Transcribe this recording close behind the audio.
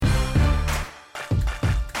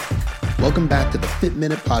Welcome back to the Fit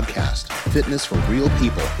Minute Podcast, Fitness for Real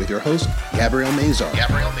People, with your host, Gabrielle Mazar.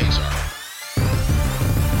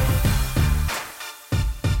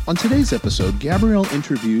 On today's episode, Gabrielle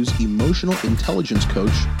interviews emotional intelligence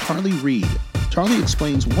coach Tarly Reed. Tarly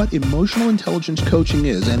explains what emotional intelligence coaching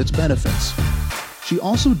is and its benefits. She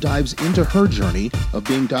also dives into her journey of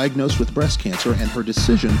being diagnosed with breast cancer and her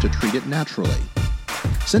decision to treat it naturally.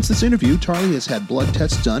 Since this interview, Tarly has had blood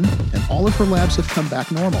tests done, and all of her labs have come back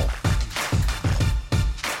normal.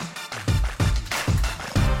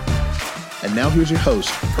 And now here's your host,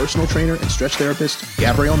 personal trainer and stretch therapist,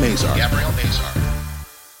 Gabrielle Mazar.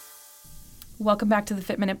 Welcome back to the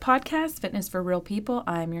Fit Minute Podcast, Fitness for Real People.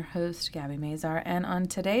 I'm your host, Gabby Mazar, and on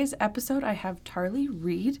today's episode, I have Tarly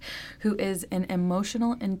Reed, who is an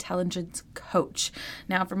emotional intelligence coach.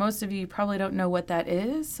 Now, for most of you, you probably don't know what that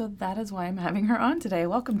is, so that is why I'm having her on today.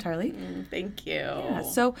 Welcome, Tarly. Thank you. Yeah,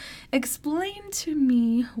 so explain to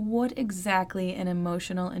me what exactly an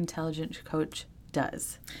emotional intelligence coach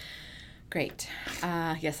does. Great.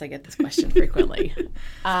 Yes, I get this question frequently.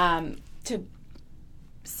 To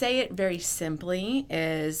say it very simply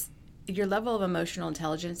is your level of emotional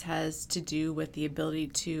intelligence has to do with the ability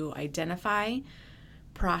to identify,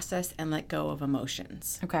 process, and let go of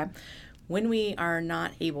emotions. Okay. When we are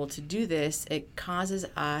not able to do this, it causes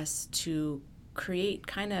us to create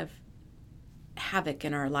kind of havoc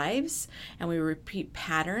in our lives, and we repeat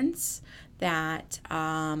patterns that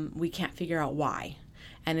we can't figure out why.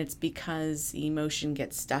 And it's because emotion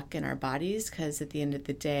gets stuck in our bodies, because at the end of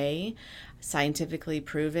the day, scientifically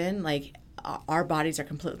proven, like our bodies are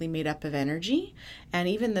completely made up of energy. And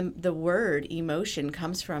even the word emotion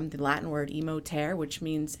comes from the Latin word emotere, which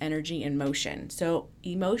means energy in motion. So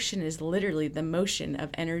emotion is literally the motion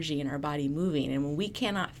of energy in our body moving. And when we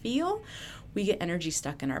cannot feel, we get energy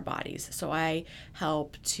stuck in our bodies. So I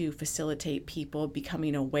help to facilitate people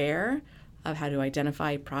becoming aware of how to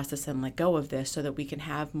identify, process, and let go of this so that we can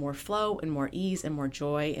have more flow and more ease and more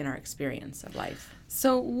joy in our experience of life.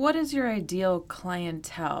 So what is your ideal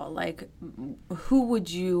clientele? Like, who would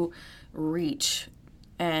you reach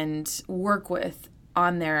and work with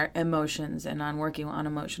on their emotions and on working on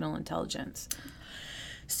emotional intelligence?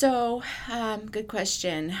 So, good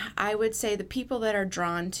question. I would say the people that are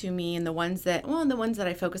drawn to me and the ones that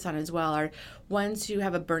I focus on as well are ones who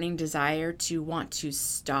have a burning desire to want to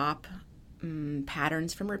stop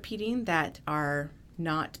patterns from repeating that are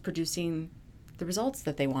not producing the results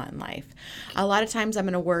that they want in life. A lot of times I'm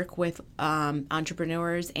going to work with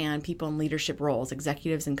entrepreneurs and people in leadership roles,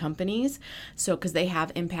 executives in companies, so because they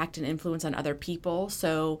have impact and influence on other people.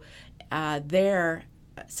 So their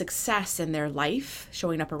success in their life,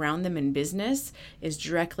 showing up around them in business, is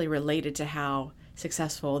directly related to how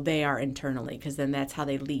successful they are internally, because then that's how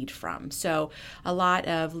they lead from. So a lot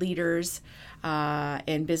of leaders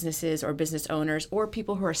in businesses or business owners or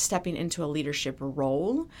people who are stepping into a leadership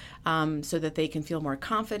role so that they can feel more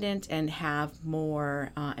confident and have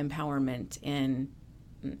more empowerment in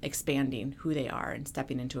expanding who they are and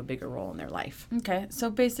stepping into a bigger role in their life. Okay,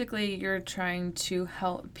 so basically you're trying to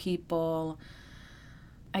help people,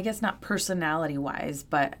 I guess not personality-wise,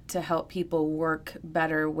 but to help people work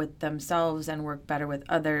better with themselves and work better with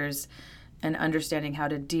others and understanding how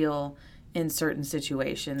to deal in certain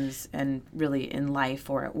situations and really in life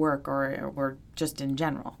or at work or just in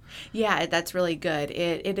general. Yeah, that's really good.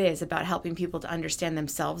 It is about helping people to understand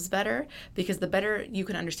themselves better, because the better you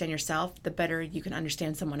can understand yourself, the better you can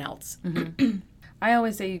understand someone else. Mm-hmm. I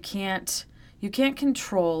always say you can't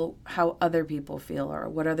control how other people feel or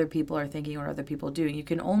what other people are thinking or other people do. You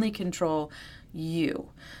can only control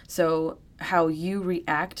you. So how you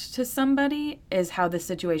react to somebody is how the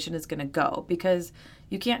situation is going to go, because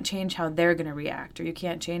you can't change how they're going to react, or you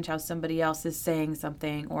can't change how somebody else is saying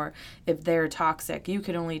something, or if they're toxic. You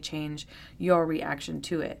can only change your reaction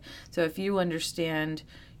to it. So if you understand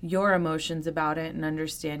your emotions about it and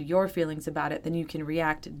understand your feelings about it, then you can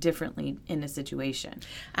react differently in a situation.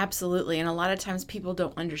 Absolutely. And a lot of times people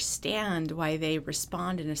don't understand why they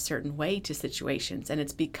respond in a certain way to situations. And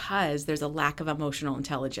it's because there's a lack of emotional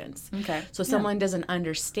intelligence. Okay. So someone doesn't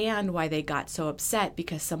understand why they got so upset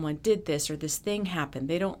because someone did this or this thing happened.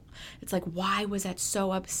 It's like, why was that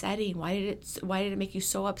so upsetting? Why did it make you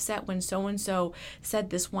so upset when so-and-so said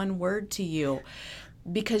this one word to you?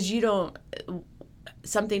 Because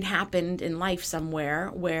something happened in life somewhere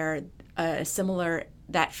where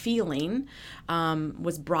that feeling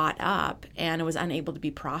was brought up and it was unable to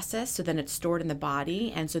be processed. So then it's stored in the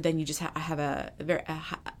body. And so then you just have a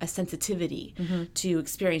sensitivity to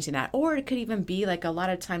experiencing that. Or it could even be like, a lot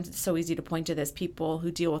of times it's so easy to point to this, people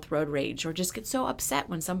who deal with road rage or just get so upset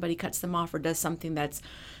when somebody cuts them off or does something that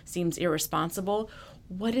seems irresponsible.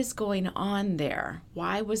 what is going on there?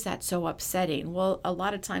 Why was that so upsetting? Well, a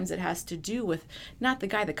lot of times it has to do with not the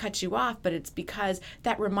guy that cut you off, but it's because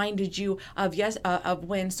that reminded you of of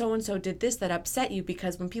when so-and-so did this that upset you,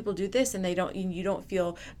 because when people do this and you don't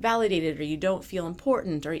feel validated, or you don't feel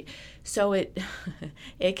important, or so it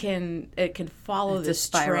can follow this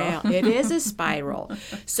trail. It is a spiral.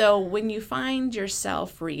 So when you find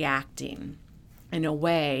yourself reacting in a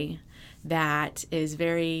way that is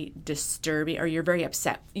very disturbing, or you're very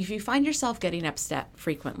upset, if you find yourself getting upset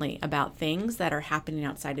frequently about things that are happening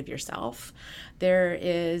outside of yourself,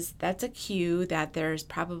 that's a cue that there's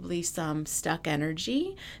probably some stuck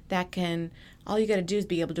energy that all you got to do is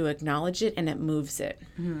be able to acknowledge it, and it moves it.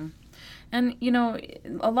 Mm-hmm. And,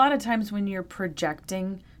 a lot of times when you're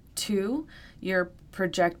projecting too, you're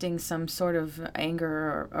projecting some sort of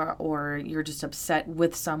anger, or you're just upset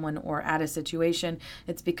with someone or at a situation.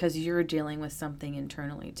 It's because you're dealing with something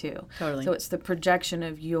internally too. Totally. So it's the projection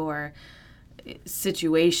of your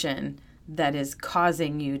situation that is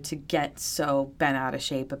causing you to get so bent out of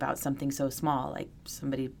shape about something so small, like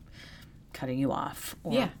somebody cutting you off,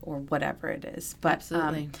 or whatever it is. But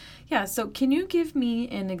absolutely. So can you give me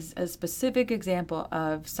a specific example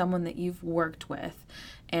of someone that you've worked with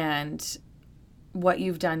and what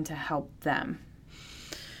you've done to help them?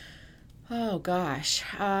 Oh gosh,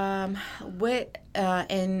 what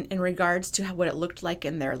in regards to what it looked like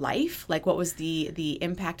in their life, like what was the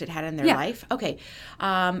impact it had in their life? Okay,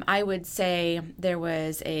 I would say there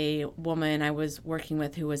was a woman I was working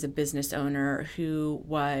with who was a business owner who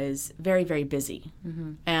was very, very busy,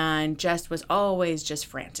 mm-hmm. and just was always just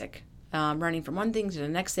frantic. Running from one thing to the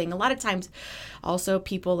next thing. A lot of times, also,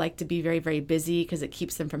 people like to be very, very busy because it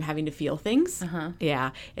keeps them from having to feel things. Uh-huh.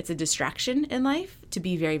 Yeah, it's a distraction in life to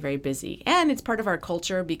be very, very busy. And it's part of our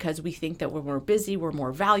culture because we think that when we're busy, we're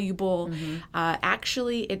more valuable. Mm-hmm.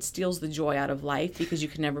 Actually, it steals the joy out of life because you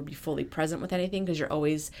can never be fully present with anything because you're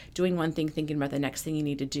always doing one thing, thinking about the next thing you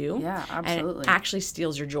need to do. Yeah, absolutely. And it actually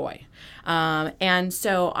steals your joy. And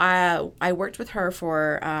so I worked with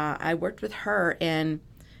her in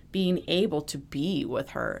being able to be with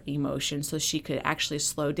her emotions so she could actually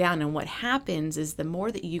slow down. And what happens is the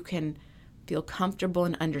more that you can feel comfortable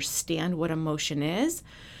and understand what emotion is,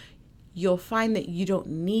 you'll find that you don't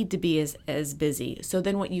need to be as busy. So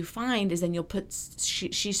then what you find is then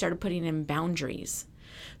she started putting in boundaries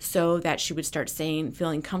so that she would start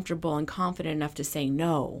feeling comfortable and confident enough to say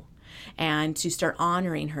no, and to start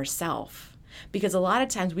honoring herself. Because a lot of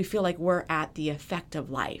times we feel like we're at the effect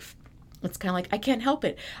of life. It's kind of like, I can't help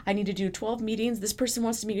it. I need to do 12 meetings. This person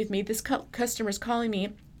wants to meet with me. This customer's calling me.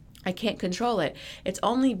 I can't control it. It's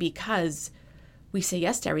only because we say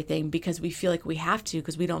yes to everything because we feel like we have to,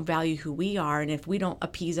 because we don't value who we are. And if we don't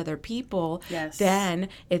appease other people, then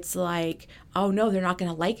it's like, oh no, they're not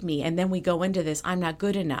going to like me. And then we go into this, I'm not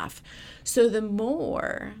good enough. So the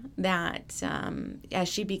more that as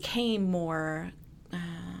she became more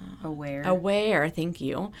aware, thank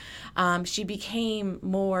you. She became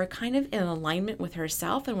more kind of in alignment with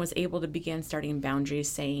herself and was able to begin starting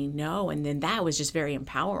boundaries, saying no. And then that was just very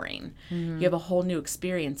empowering. Mm-hmm. You have a whole new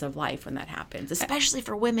experience of life when that happens, especially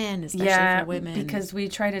for women. Because we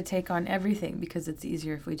try to take on everything because it's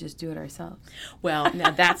easier if we just do it ourselves. Well,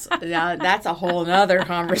 now that's a whole other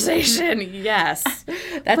conversation. Yes.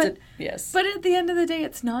 Yes. But at the end of the day,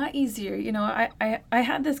 it's not easier. I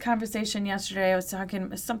had this conversation yesterday. I was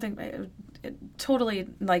talking something totally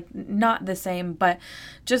like not the same, but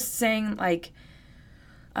just saying like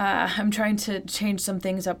I'm trying to change some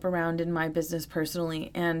things up around in my business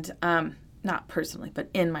personally, and not personally, but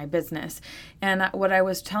in my business. And what I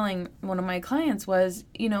was telling one of my clients was,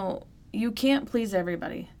 you can't please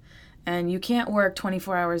everybody, and you can't work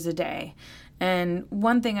 24 hours a day. And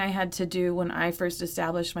one thing I had to do when I first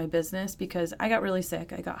established my business, because I got really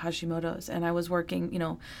sick, I got Hashimoto's, and I was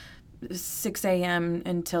working, 6 a.m.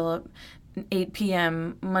 until 8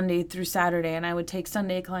 p.m. Monday through Saturday, and I would take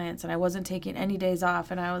Sunday clients, and I wasn't taking any days off,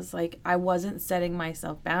 and I was like, I wasn't setting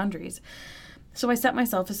myself boundaries. So I set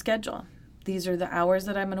myself a schedule. These are the hours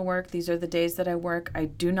that I'm going to work. These are the days that I work. I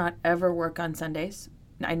do not ever work on Sundays.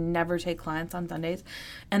 I never take clients on Sundays.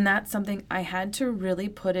 And that's something I had to really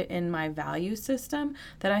put it in my value system,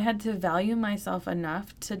 that I had to value myself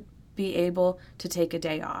enough to be able to take a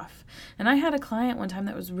day off. And I had a client one time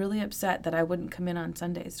that was really upset that I wouldn't come in on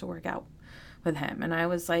Sundays to work out with him. And I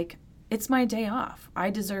was like, it's my day off.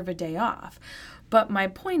 I deserve a day off. But my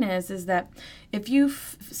point is that if you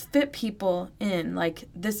fit people in, like,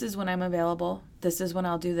 this is when I'm available, this is when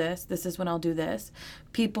I'll do this is when I'll do this,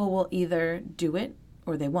 people will either do it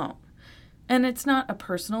or they won't. And it's not a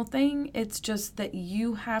personal thing. It's just that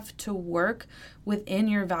you have to work within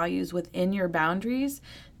your values, within your boundaries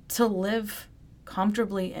to live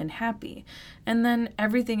comfortably and happy. And then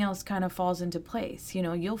everything else kind of falls into place. You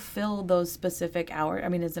know, you'll fill those specific hours. I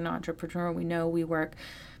mean, as an entrepreneur, we know we work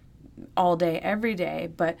all day, every day,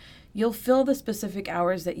 but you'll fill the specific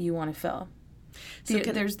hours that you want to fill. So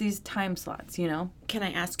there's these time slots, you know. Can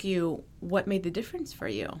I ask you what made the difference for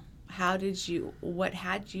you? What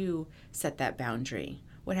had you set that boundary?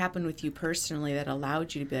 What happened with you personally that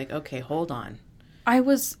allowed you to be like, okay, hold on? I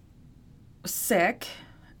was sick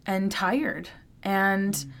and tired.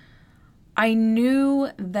 And I knew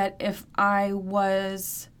that if I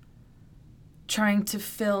was trying to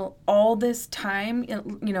fill all this time,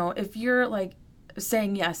 you know, if you're like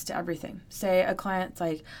saying yes to everything, say a client's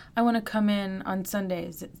like, I want to come in on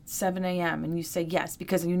Sundays at 7 a.m. and you say yes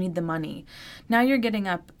because you need the money. Now you're getting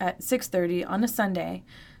up at 6:30 on a Sunday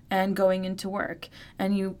and going into work,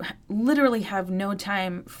 and you literally have no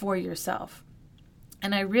time for yourself.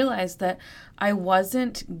 And I realized that I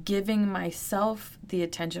wasn't giving myself the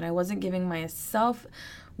attention. I wasn't giving myself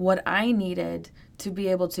what I needed to be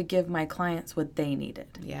able to give my clients what they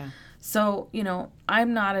needed. Yeah. So, you know,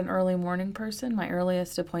 I'm not an early morning person. My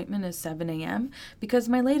earliest appointment is 7 a.m. because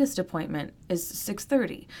my latest appointment is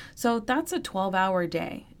 6:30. So that's a 12-hour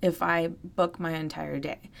day if I book my entire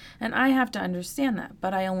day. And I have to understand that.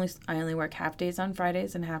 But I only work half days on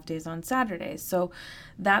Fridays and half days on Saturdays. So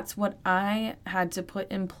that's what I had to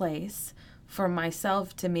put in place for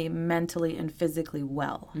myself to be mentally and physically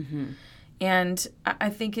well. Mm-hmm. And I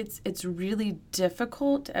think it's really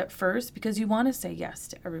difficult at first because you want to say yes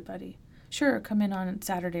to everybody. Sure, come in on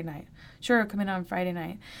Saturday night. Sure, come in on Friday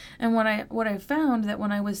night. And what I found that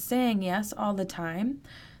when I was saying yes all the time,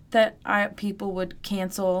 that people would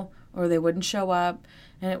cancel or they wouldn't show up.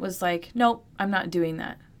 And it was like, nope, I'm not doing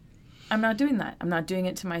that. I'm not doing that. I'm not doing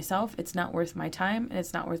it to myself. It's not worth my time and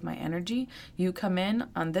it's not worth my energy. You come in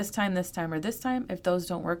on this time, or this time. If those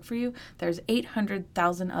don't work for you, there's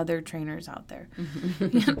 800,000 other trainers out there.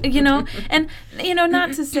 You know, and, you know,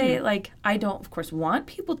 not to say like, I don't, of course, want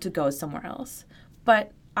people to go somewhere else,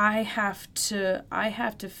 but I have to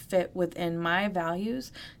fit within my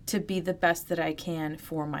values to be the best that I can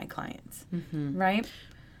for my clients. Mm-hmm. Right?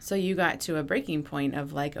 So you got to a breaking point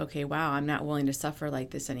of like, okay, wow, I'm not willing to suffer like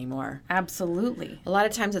this anymore. Absolutely. A lot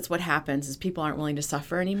of times that's what happens is people aren't willing to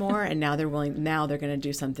suffer anymore and now they're going to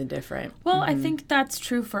do something different. Well, I think that's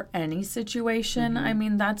true for any situation. I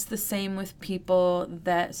mean, that's the same with people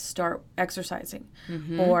that start exercising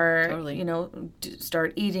or, you know,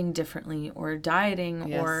 start eating differently or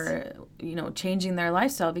dieting or, you know, changing their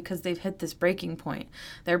lifestyle because they've hit this breaking point.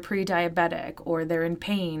 They're pre-diabetic or they're in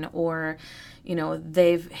pain or, you know,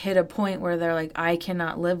 they've hit a point where they're like, I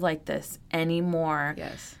cannot live like this anymore.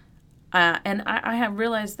 Yes. And I have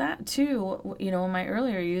realized that too, you know, in my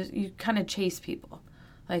earlier years, you kind of chase people.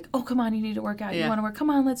 Like, oh, come on, you need to work out. You want to work,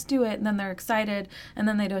 come on, let's do it. And then they're excited and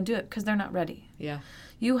then they don't do it because they're not ready. Yeah.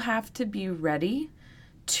 You have to be ready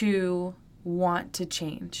to want to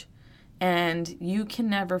change. And you can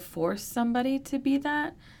never force somebody to be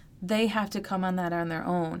that. They have to come on that on their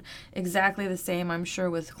own. Exactly the same, I'm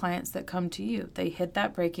sure, with clients that come to you. They hit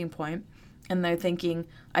that breaking point and they're thinking,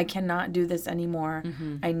 I cannot do this anymore.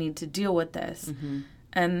 I need to deal with this.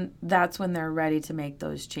 And that's when they're ready to make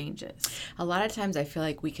those changes. A lot of times I feel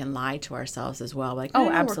like we can lie to ourselves as well. Like,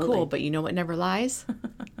 oh, absolutely. We're cool. But you know what never lies?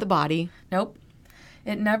 The body. Nope.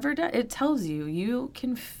 It never does. It tells you. You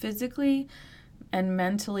can physically and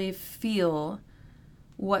mentally feel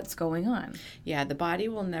what's going on. Yeah, the body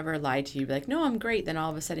will never lie to you. Be like, no, I'm great. Then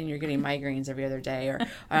all of a sudden you're getting migraines every other day, or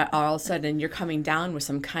all of a sudden you're coming down with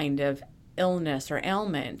some kind of illness or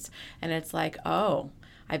ailments. And it's like, oh,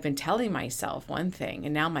 I've been telling myself one thing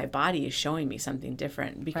and now my body is showing me something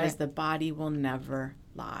different because the body will never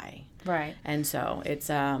lie. Right. And so it's,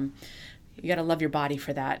 you got to love your body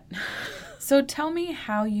for that. So tell me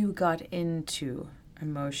how you got into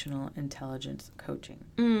emotional intelligence coaching.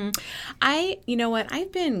 You know what?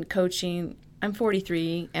 I've been coaching. I'm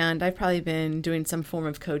 43, and I've probably been doing some form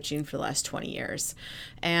of coaching for the last 20 years.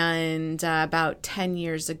 And about 10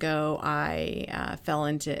 years ago, I fell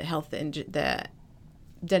into the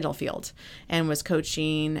dental field and was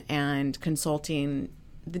coaching and consulting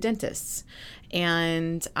the dentists.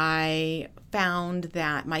 And I found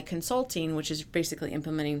that my consulting, which is basically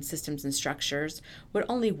implementing systems and structures, would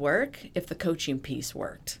only work if the coaching piece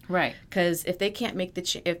worked. Right. Because if they can't make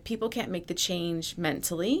if people can't make the change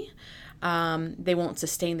mentally, they won't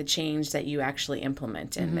sustain the change that you actually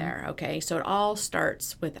implement in there. Okay. So it all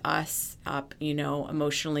starts with us up,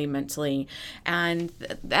 emotionally, mentally. And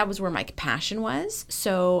that was where my passion was.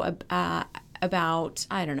 So, about,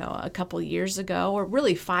 I don't know, a couple years ago, or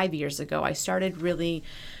really 5 years ago, I started really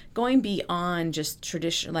going beyond just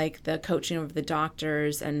tradition, like the coaching of the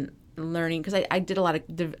doctors and learning, because I did a lot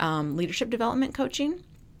of leadership development coaching.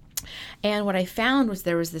 And what I found was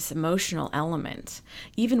there was this emotional element,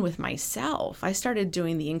 even with myself. I started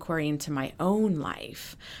doing the inquiry into my own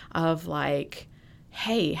life of like,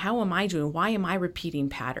 hey, how am I doing? Why am I repeating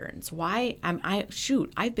patterns?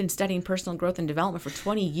 I've been studying personal growth and development for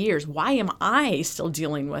 20 years. Why am I still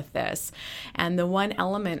dealing with this? And the one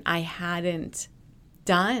element I hadn't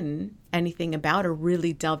done anything about or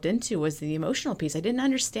really delved into was the emotional piece. I didn't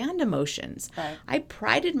understand emotions. Right. I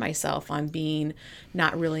prided myself on being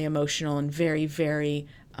not really emotional and very, very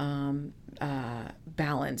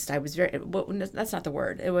balanced. I was very, that's not the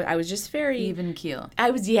word. I was just very Even keel. I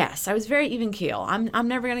was very even keel. I'm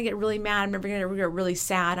never going to get really mad. I'm never going to get really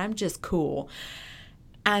sad. I'm just cool.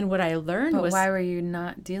 And what I learned was, why were you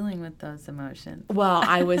not dealing with those emotions? well,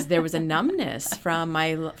 there was a numbness from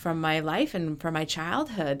my life and from my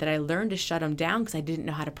childhood that I learned to shut them down because I didn't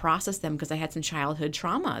know how to process them, because I had some childhood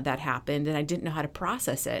trauma that happened and I didn't know how to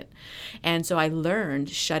process it. And so I learned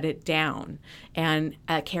to shut it down, and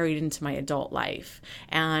carried into my adult life.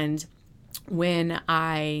 And when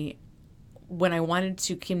I wanted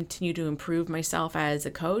to continue to improve myself as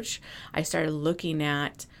a coach, I started looking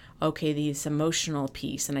at, okay, this emotional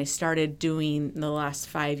piece. And I started doing in the last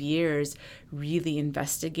 5 years, really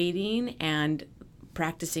investigating and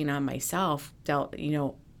practicing on myself,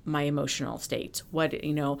 my emotional states,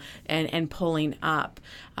 and pulling up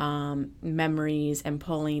memories and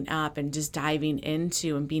pulling up and just diving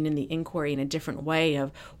into and being in the inquiry in a different way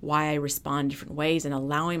of why I respond different ways, and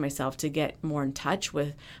allowing myself to get more in touch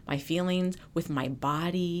with my feelings, with my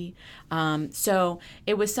body. So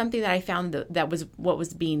it was something that I found that was what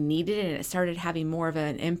was being needed, and it started having more of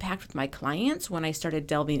an impact with my clients when I started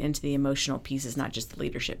delving into the emotional pieces, not just the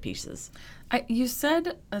leadership pieces. You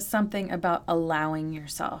said something about allowing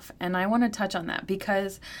yourself, and I want to touch on that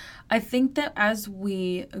because I think that as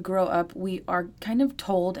we grow up, we are kind of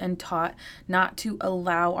told and taught not to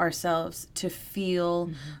allow ourselves to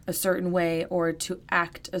feel a certain way or to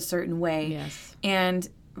act a certain way. Yes. And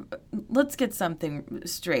let's get something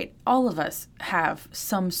straight. All of us have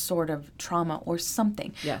some sort of trauma or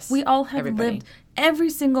something. Yes. We all have Everybody. lived, every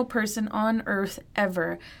single person on earth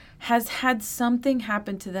ever has had something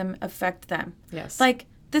happen to them affect them. Yes. Like,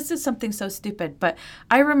 this is something so stupid, but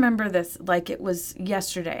I remember this like it was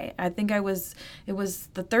yesterday. I think it was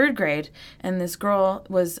the 3rd grade, and this girl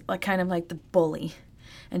was like kind of like the bully.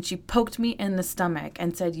 And she poked me in the stomach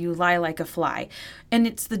and said, "You lie like a fly." And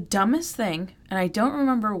it's the dumbest thing. And I don't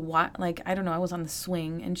remember what, like, I don't know, I was on the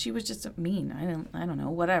swing and she was just mean. I don't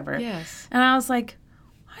know, whatever. Yes. And I was like,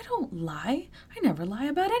 I don't lie. I never lie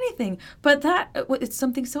about anything. But it's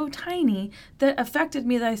something so tiny that affected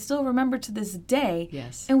me that I still remember to this day.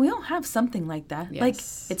 Yes. And we all have something like that. Yes. Like,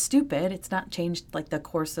 it's stupid. It's not changed like the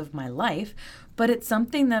course of my life, but it's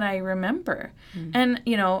something that I remember. Mm-hmm. And,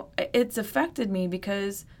 it's affected me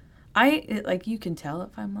because you can tell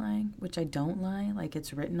if I'm lying, which I don't lie. Like,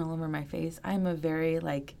 it's written all over my face. I'm a very,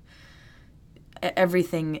 like,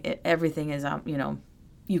 everything is,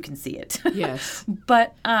 you can see it. Yes.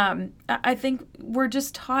 But I think we're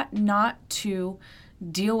just taught not to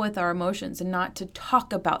deal with our emotions and not to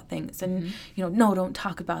talk about things. And, no, don't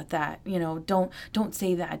talk about that. Don't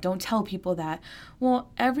say that. Don't tell people that. Well,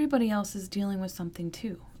 everybody else is dealing with something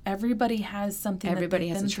too. Everybody has something. Everybody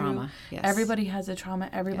that has they've a been trauma. through. Yes. Everybody has a trauma.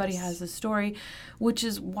 Everybody Yes. has a story, which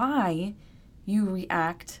is why you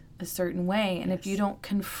react a certain way. And if you don't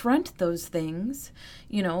confront those things,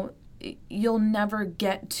 you'll never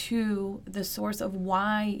get to the source of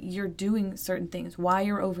why you're doing certain things, why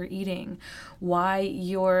you're overeating, why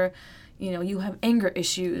you're, you have anger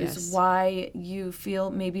issues, Yes. why you feel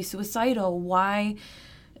maybe suicidal, why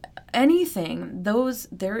anything.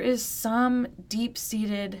 There is some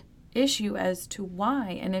deep-seated issue as to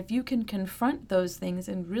why. And if you can confront those things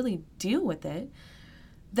and really deal with it,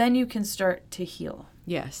 then you can start to heal.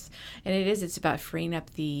 Yes. And it's about freeing up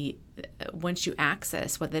once you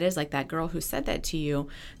access what that is, like that girl who said that to you,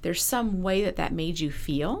 there's some way that made you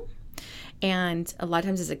feel. And a lot of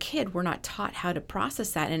times as a kid, we're not taught how to process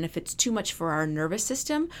that. And if it's too much for our nervous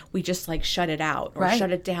system, we just like shut it out or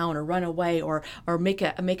shut it down or run away or make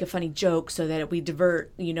a funny joke so that we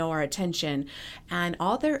divert, our attention. And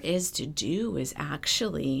all there is to do is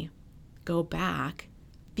actually go back,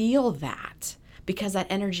 feel that. because that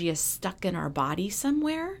energy is stuck in our body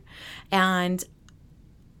somewhere. And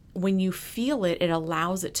when you feel it, it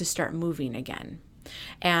allows it to start moving again.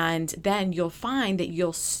 And then you'll find that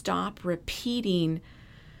you'll stop repeating,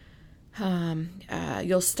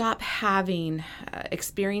 you'll stop having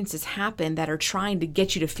experiences happen that are trying to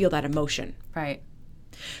get you to feel that emotion. Right.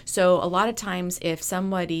 So a lot of times if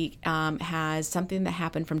somebody has something that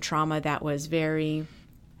happened from trauma that was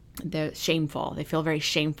they're shameful, they feel very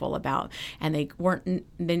shameful about, and they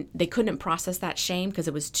couldn't process that shame because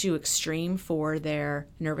it was too extreme for their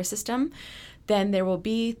nervous system, then there will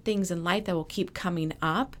be things in life that will keep coming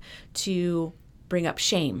up to bring up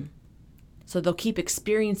shame. So they'll keep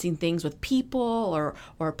experiencing things with people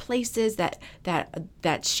or places that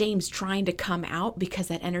shame's trying to come out because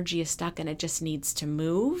that energy is stuck and it just needs to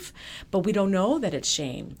move. But we don't know that it's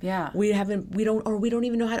shame. Yeah. We don't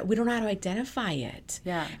even know how to identify it.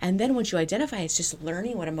 Yeah. And then once you identify it, it's just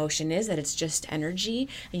learning what emotion is, that it's just energy,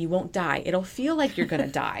 and you won't die. It'll feel like you're going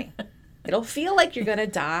to die. It'll feel like you're going to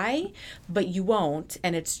die, but you won't.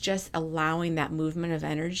 And it's just allowing that movement of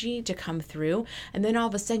energy to come through. And then all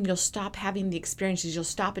of a sudden, you'll stop having the experiences. You'll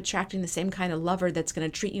stop attracting the same kind of lover that's going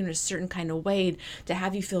to treat you in a certain kind of way, to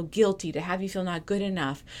have you feel guilty, to have you feel not good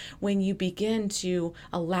enough. When you begin to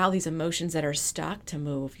allow these emotions that are stuck to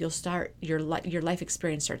move, you'll start, your life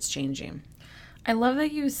experience starts changing. I love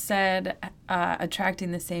that you said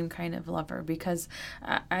attracting the same kind of lover, because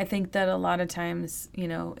I think that a lot of times,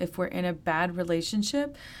 if we're in a bad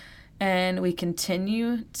relationship and we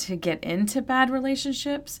continue to get into bad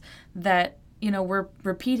relationships, that, we're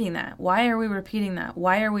repeating that. Why are we repeating that?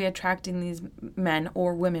 Why are we attracting these men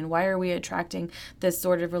or women? Why are we attracting this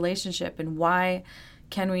sort of relationship? And why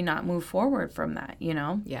can we not move forward from that,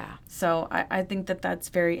 Yeah. So I think that that's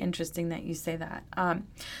very interesting that you say that.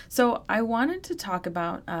 So I wanted to talk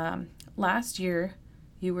about last year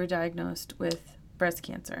you were diagnosed with breast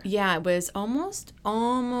cancer. Yeah, it was almost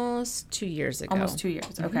 2 years ago. Almost 2 years,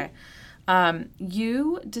 Mm-hmm. Okay.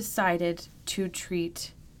 You decided to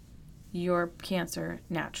treat your cancer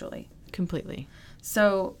naturally. Completely.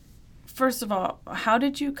 So first of all, how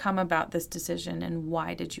did you come about this decision, and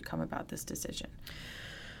why did you come about this decision?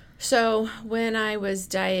 So when I was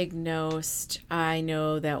diagnosed, I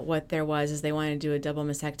know that what there was is they wanted to do a double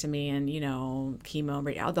mastectomy and,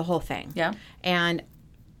 chemo, the whole thing. Yeah. And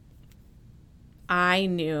I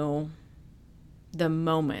knew the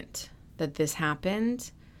moment that this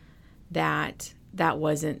happened that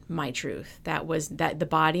wasn't my truth. That the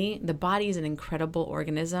body is an incredible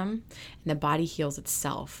organism, and the body heals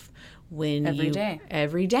itself.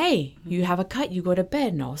 Every day you have a cut, you go to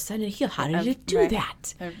bed, and all of a sudden it heals. How did it do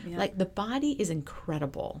that? Yeah. Like, the body is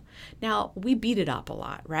incredible. Now, we beat it up a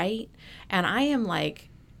lot, right? And I am like,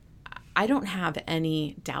 I don't have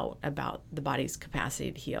any doubt about the body's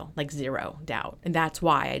capacity to heal, like zero doubt. And that's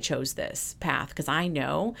why I chose this path, because I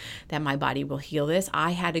know that my body will heal this.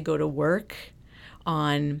 I had to go to work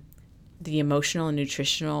on the emotional and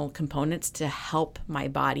nutritional components to help my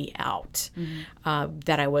body out,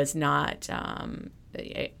 that I was not,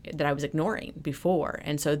 that I was ignoring before.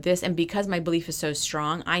 And so because my belief is so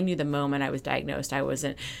strong, I knew the moment I was diagnosed, I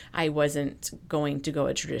wasn't going to go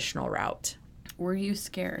a traditional route. Were you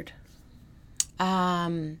scared?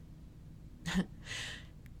 No,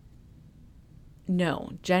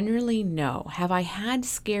 generally no. Have I had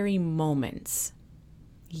scary moments?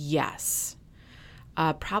 Yes.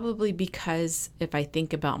 Probably because if I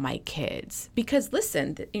think about my kids, because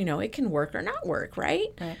listen, it can work or not work, right?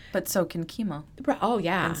 Right. But so can chemo. Oh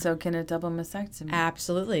yeah. And so can a double mastectomy.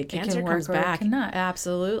 Absolutely. Cancer comes or back. It cannot.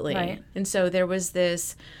 Absolutely. Right. And so there was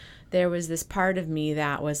this part of me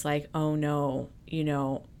that was like, oh no,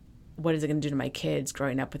 what is it going to do to my kids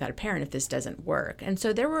growing up without a parent if this doesn't work? And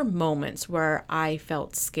so there were moments where I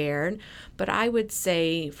felt scared, but I would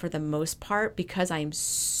say for the most part, because I'm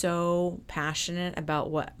so passionate about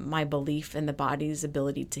what my belief in the body's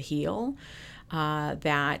ability to heal,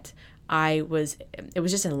 that it was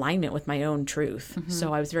just in alignment with my own truth. Mm-hmm.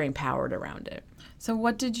 So I was very empowered around it. So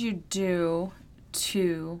what did you do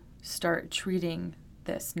to start treating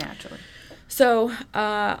this naturally? So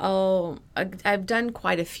I've done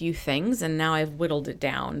quite a few things, and now I've whittled it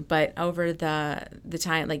down. But over the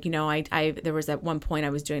time, there was at one point I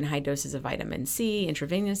was doing high doses of vitamin C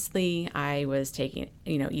intravenously. I was taking,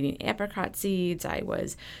 eating apricot seeds. I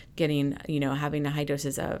was getting, having high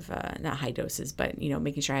doses of, not high doses, but,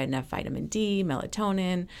 making sure I had enough vitamin D,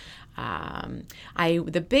 melatonin.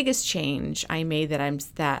 The biggest change I made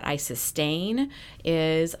that I sustain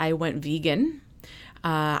is I went vegan.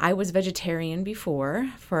 I was vegetarian before.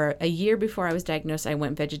 For a year before I was diagnosed, I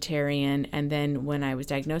went vegetarian. And then when I was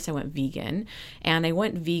diagnosed, I went vegan. And I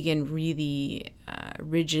went vegan really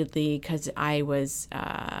rigidly because I was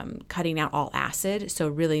cutting out all acid. So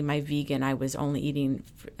really my vegan, I was only eating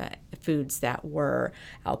foods that were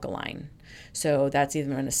alkaline. So that's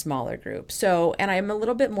even in a smaller group. So, and I'm a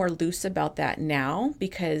little bit more loose about that now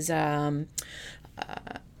because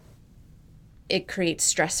it creates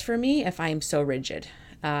stress for me if I'm so rigid.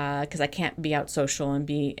 Because I can't be out social and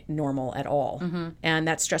be normal at all. And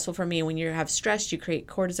that's stressful for me. When you have stress, you create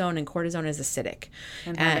cortisol, and cortisol is acidic.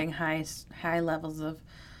 And having high levels of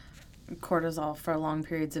cortisol for long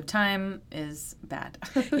periods of time is bad.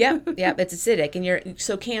 Yep, it's acidic. And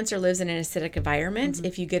so cancer lives in an acidic environment.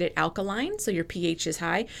 If you get it alkaline, so your pH is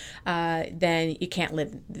high, then you can't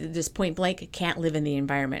live, just point blank, can't live in the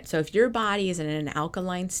environment. So if your body is in an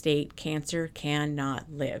alkaline state, cancer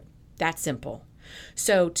cannot live. That's simple.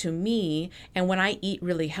 So to me, and when I eat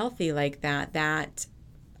really healthy like that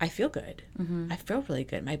I feel good. I feel really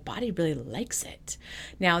good. My body really likes it.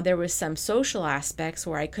 Now, there was some social aspects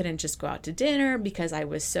where I couldn't just go out to dinner because it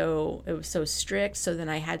was so strict. So then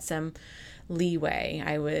I had some leeway.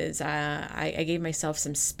 I gave myself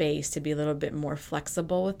some space to be a little bit more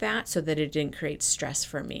flexible with that so that it didn't create stress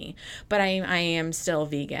for me. But I am still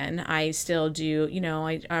vegan. I still do,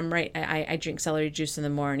 I drink celery juice in the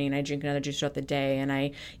morning. I drink another juice throughout the day, and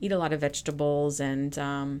I eat a lot of vegetables and,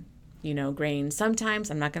 grains. Sometimes,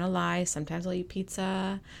 I'm not going to lie, sometimes I'll eat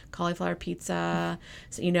pizza, cauliflower pizza.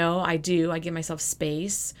 So, I give myself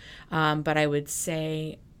space. But I would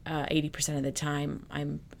say 80% of the time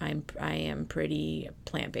I am pretty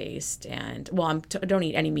plant-based, and I don't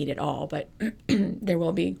eat any meat at all, but there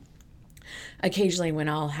will be occasionally when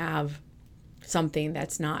I'll have something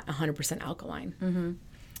that's not 100% alkaline.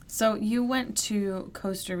 So you went to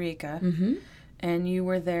Costa Rica and you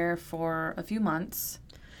were there for a few months,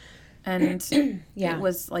 and it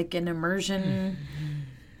was like an immersion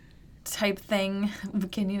type thing.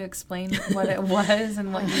 Can you explain what it was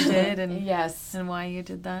and what you did and yes, and why you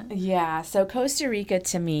did that? Yeah. So Costa Rica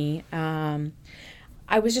to me,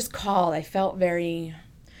 I was just called. I felt very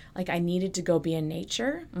like I needed to go be in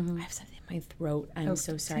nature. I have something in my throat. I'm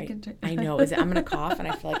so sorry. I know. I'm going to cough, and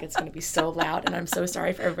I feel like it's going to be so loud, and I'm so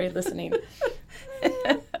sorry for everybody listening.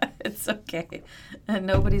 It's okay. And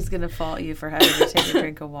nobody's going to fault you for having to take a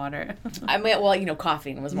drink of water.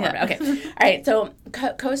 Coughing was more of it. Okay. All right. So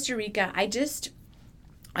Costa Rica,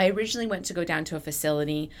 I originally went to go down to a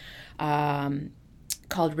facility called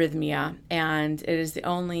Rhythmia, and it is the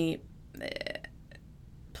only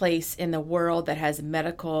place in the world that has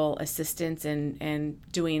medical assistance in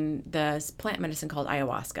doing the plant medicine called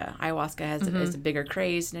ayahuasca. Ayahuasca is a bigger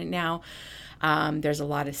craze now. There's a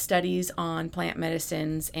lot of studies on plant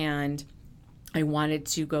medicines, and I wanted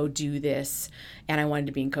to go do this, and I wanted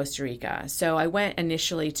to be in Costa Rica. So I went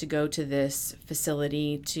initially to go to this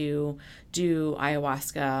facility to do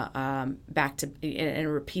ayahuasca back to in a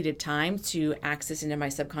repeated time to access into my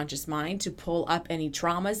subconscious mind, to pull up any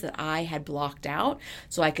traumas that I had blocked out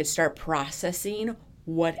so I could start processing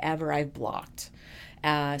whatever I've blocked.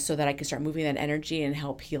 So that I could start moving that energy and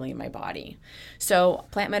help healing my body. So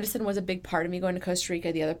plant medicine was a big part of me going to Costa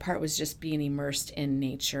Rica. The other part was just being immersed in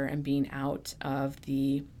nature and being out of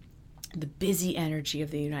the busy energy of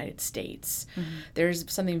the United States.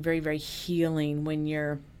 There's something very, very healing when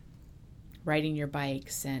you're riding your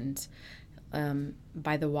bikes and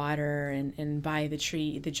by the water and by the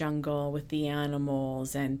jungle with the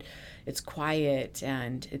animals, and it's quiet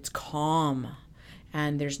and it's calm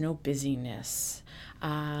and there's no busyness.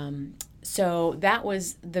 So that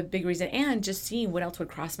was the big reason, and just seeing what else would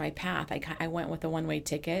cross my path. I went with a one-way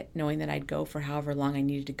ticket, knowing that I'd go for however long I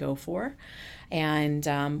needed to go for, and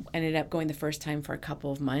ended up going the first time for a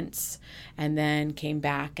couple of months, and then came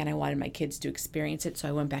back, and I wanted my kids to experience it, so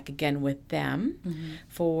I went back again with them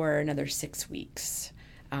for another 6 weeks,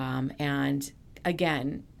 and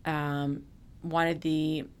again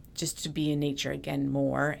wanted just to be in nature again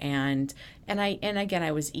more, and again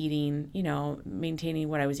I was eating, maintaining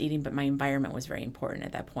what I was eating, but my environment was very important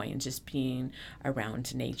at that point, and just being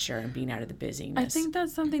around nature and being out of the busyness. I think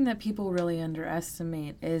that's something that people really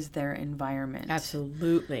underestimate is their environment.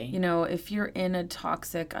 Absolutely. If you're in a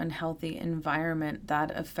toxic, unhealthy environment,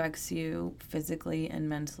 that affects you physically and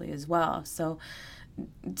mentally as well. So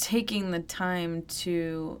taking the time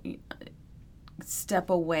to step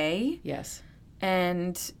away. Yes.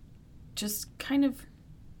 And just kind of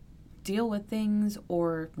deal with things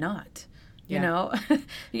or not. We don't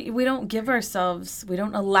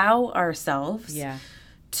allow ourselves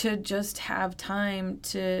to just have time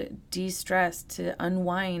to de-stress, to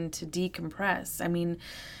unwind, to decompress. I mean,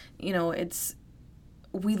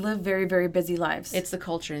 we live very, very busy lives. It's the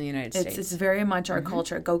culture in the United States. It's very much our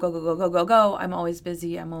culture. Go, go, go, go, go, go, go. I'm always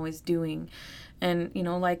busy. I'm always doing. And,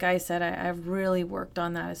 like I said, I've really worked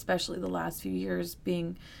on that, especially the last few years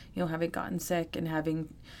being, having gotten sick and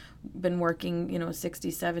having been working,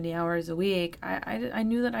 60, 70 hours a week. I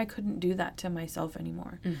knew that I couldn't do that to myself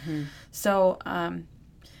anymore. Mm-hmm. So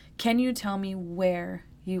can you tell me where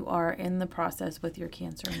you are in the process with your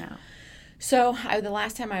cancer now? So the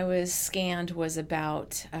last time I was scanned was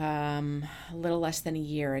about a little less than a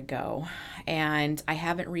year ago, and I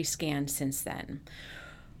haven't rescanned since then.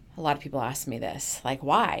 A lot of people ask me this, like,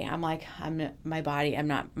 why? I'm like,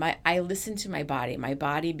 I listen to my body. My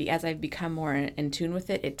body, as I've become more in tune with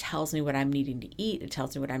it, it tells me what I'm needing to eat. It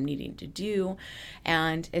tells me what I'm needing to do.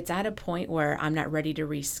 And it's at a point where I'm not ready to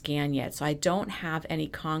rescan yet. So I don't have any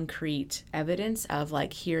concrete evidence of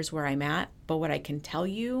like, here's where I'm at. But what I can tell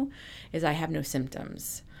you is I have no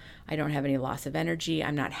symptoms. I don't have any loss of energy.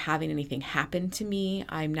 I'm not having anything happen to me.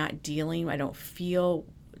 I'm not dealing. I don't feel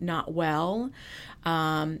not well.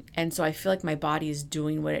 And so I feel like my body is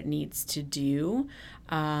doing what it needs to do.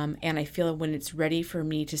 And I feel when it's ready for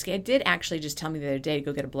me to scan. It did actually just tell me the other day to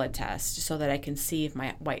go get a blood test so that I can see if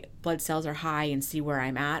my white blood cells are high and see where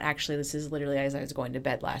I'm at. Actually, this is literally as I was going to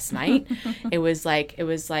bed last night. It was like,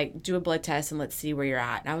 do a blood test and let's see where you're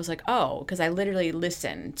at. And I was like, oh, because I literally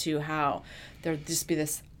listen to how there'll just be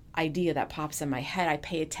this idea that pops in my head. I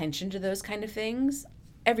pay attention to those kind of things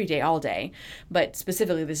every day, all day, but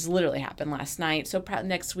specifically this literally happened last night. So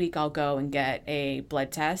next week I'll go and get a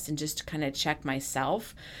blood test and just kind of check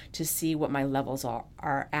myself to see what my levels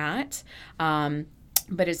are at.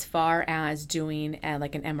 But as far as doing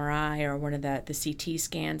like an MRI or one of the CT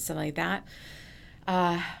scans, something like that,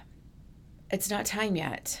 it's not time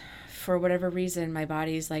yet. For whatever reason, my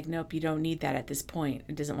body's like, nope, you don't need that at this point.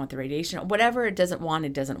 It doesn't want the radiation. Whatever it doesn't want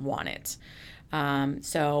it.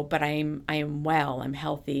 But I am well, I'm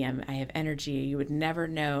healthy, I have energy. You would never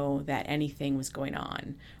know that anything was going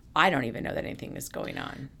on. I don't even know that anything is going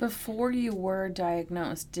on. Before you were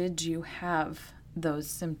diagnosed, did you have those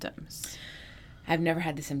symptoms? I've never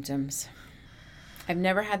had the symptoms. I've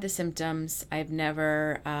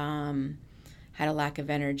never had a lack of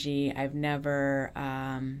energy. I've never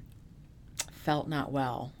felt not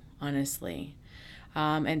well, honestly.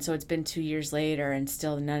 And so it's been 2 years later and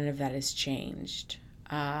still none of that has changed.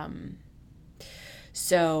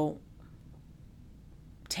 So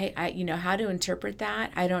how to interpret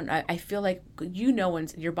that? I feel like, when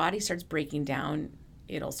your body starts breaking down,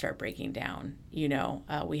 it'll start breaking down.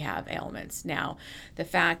 We have ailments. Now, the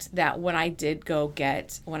fact that when I did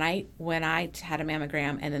when I had a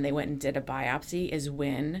mammogram and then they went and did a biopsy is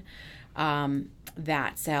when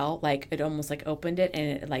that cell, like it almost like opened it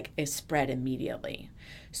and it spread immediately.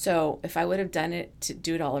 So if I would have done it to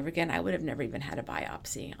do it all over again, I would have never even had a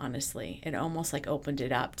biopsy, honestly. It almost like opened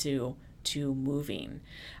it up to moving.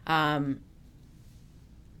 And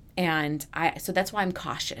so that's why I'm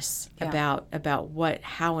cautious about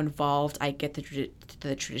how involved I get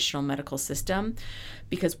the traditional medical system,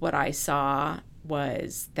 because what I saw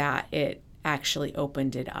was that it actually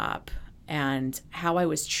opened it up. And how I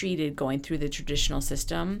was treated going through the traditional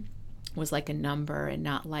system was like a number and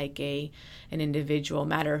not like an individual.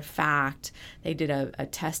 Matter of fact, they did a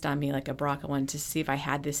test on me, like a BRCA one, to see if I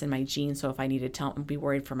had this in my genes. So if I needed to be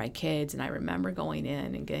worried for my kids. And I remember going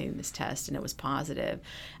in and getting this test and it was positive.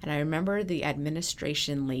 And I remember the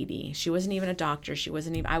administration lady, she wasn't even a doctor.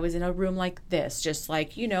 I was in a room like this, just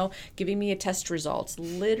like, giving me a test results,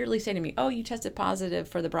 literally saying to me, oh, you tested positive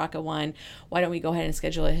for the BRCA one. Why don't we go ahead and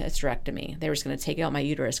schedule a hysterectomy? They were just going to take out my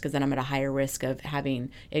uterus because then I'm at a higher risk of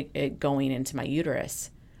having it going into my uterus,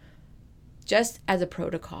 just as a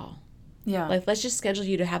protocol. Yeah. Like, let's just schedule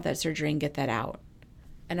you to have that surgery and get that out.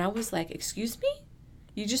 And I was like, excuse me?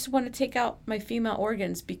 You just want to take out my female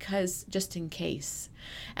organs because just in case.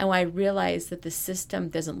 And when I realized that the system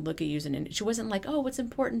doesn't look at you she wasn't like, oh, what's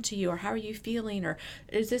important to you? Or how are you feeling? Or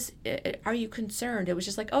are you concerned? It was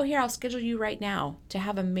just like, oh, here, I'll schedule you right now to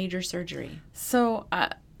have a major surgery. So,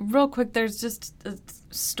 real quick, there's just a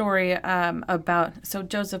story about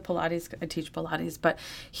Joseph Pilates. I teach Pilates, but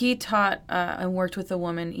he taught and worked with a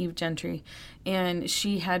woman, Eve Gentry, and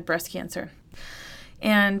she had breast cancer.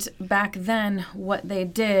 And back then, what they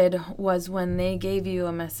did was when they gave you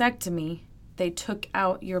a mastectomy, they took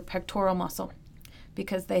out your pectoral muscle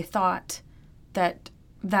because they thought that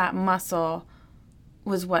muscle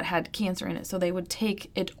was what had cancer in it. So they would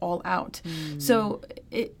take it all out. So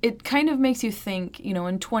it kind of makes you think, you know,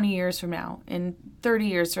 in 20 years from now, in 30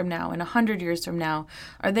 years from now, in 100 years from now,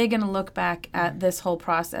 are they going to look back at this whole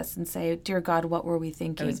process and say, dear God, what were we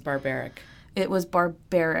thinking? It was barbaric. It was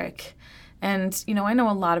barbaric. And, you know, I know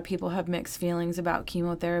a lot of people have mixed feelings about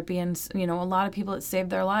chemotherapy, and, you know, a lot of people it saved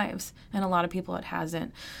their lives and a lot of people it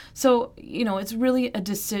hasn't. So, you know, it's really a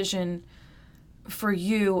decision for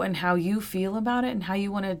you and how you feel about it and how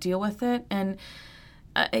you want to deal with it. And,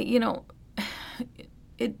 you know,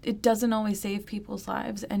 it doesn't always save people's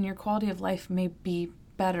lives, and your quality of life may be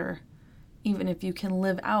better even if you can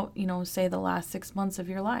live out, you know, say the last 6 months of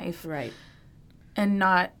your life. Right. And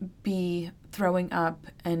not be throwing up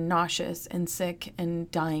and nauseous and sick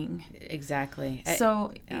and dying. Exactly.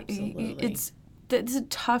 So Absolutely. it's a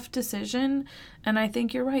tough decision, and I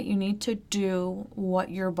think you're right. You need to do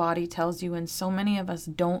what your body tells you, and so many of us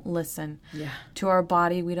don't listen to our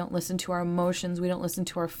body. We don't listen to our emotions. We don't listen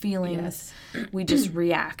to our feelings. Yes. We just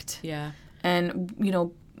react. Yeah. And, you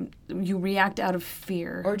know, you react out of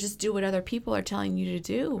fear. Or just do what other people are telling you to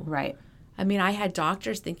do. Right. I mean, I had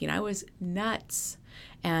doctors thinking I was nuts.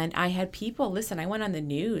 And I had people, listen, I went on the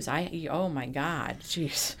news. Oh my God,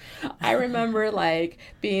 jeez. I remember like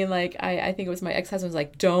being like, I think it was my ex-husband was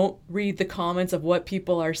like, don't read the comments of what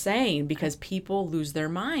people are saying, because people lose their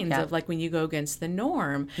minds of like when you go against the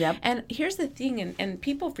norm. Yep. And here's the thing, and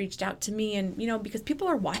people have reached out to me, and, you know, because people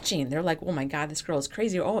are watching, they're like, oh my God, this girl is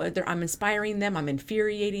crazy. Oh, I'm inspiring them. I'm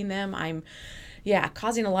infuriating them. I'm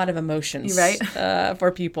causing a lot of emotions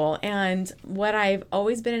for people. And what I've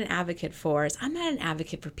always been an advocate for is I'm not an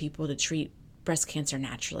advocate for people to treat breast cancer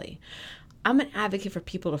naturally. I'm an advocate for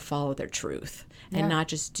people to follow their truth and not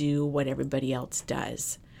just do what everybody else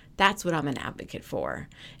does. That's what I'm an advocate for.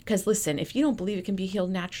 Because listen, if you don't believe it can be healed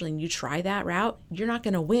naturally and you try that route, you're not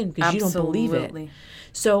going to win because you don't believe it.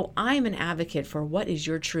 So I'm an advocate for what is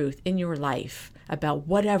your truth in your life about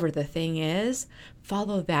whatever the thing is.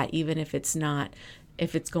 Follow that, even if it's not,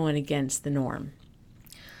 if it's going against the norm.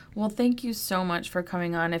 Well, thank you so much for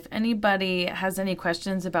coming on. If anybody has any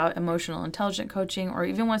questions about emotional intelligent coaching, or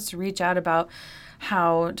even wants to reach out about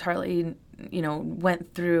how Tarly, you know,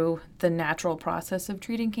 went through the natural process of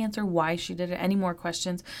treating cancer, why she did it, any more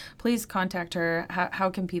questions, please contact her.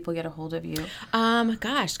 How can people get a hold of you?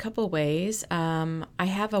 Gosh, a couple of ways. I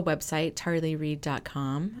have a website,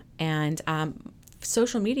 tarlyreed.com, and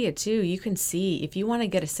social media too. You can see, if you want to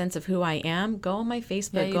get a sense of who I am, go on my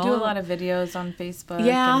Facebook. Yeah, you do a lot of videos on Facebook.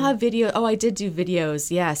 Yeah, I'll have video. Oh, I did do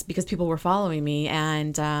videos, yes, because people were following me.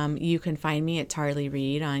 And you can find me at Tarly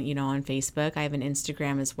Reed on Facebook. I have an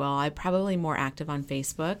Instagram as well. I'm probably more active on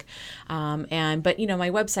Facebook. But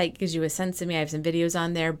my website gives you a sense of me. I have some videos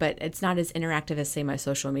on there, but it's not as interactive as, say, my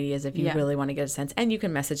social media is if you really want to get a sense. And you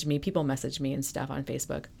can message me. People message me and stuff on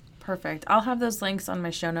Facebook. Perfect. I'll have those links on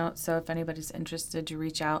my show notes, so if anybody's interested to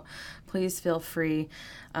reach out, please feel free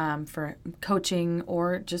for coaching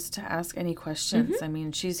or just to ask any questions. I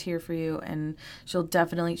mean, she's here for you, and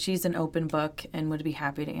she's an open book and would be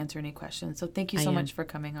happy to answer any questions. So thank you so much for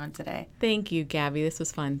coming on today. Thank you, Gabby. This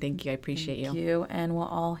was fun. Thank you. I appreciate you. Thank you, and we'll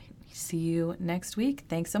all see you next week.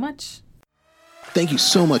 Thanks so much. Thank you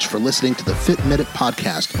so much for listening to the Fit Minute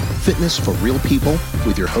Podcast, Fitness for Real People,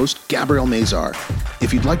 with your host, Gabrielle Mazar.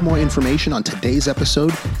 If you'd like more information on today's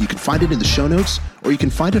episode, you can find it in the show notes, or you can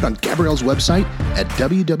find it on Gabrielle's website at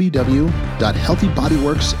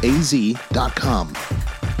www.healthybodyworksaz.com.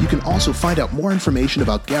 You can also find out more information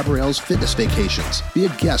about Gabrielle's fitness vacations. Be a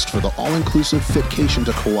guest for the all-inclusive Fitcation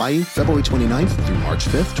to Kauai, February 29th through March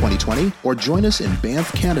 5th, 2020, or join us in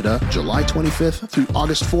Banff, Canada, July 25th through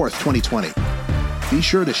August 4th, 2020. Be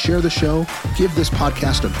sure to share the show, give this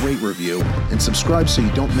podcast a great review, and subscribe so you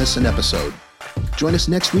don't miss an episode. Join us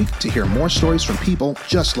next week to hear more stories from people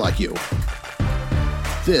just like you.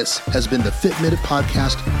 This has been the Fit Minute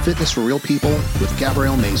Podcast, Fitness for Real People with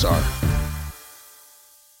Gabrielle Mazar.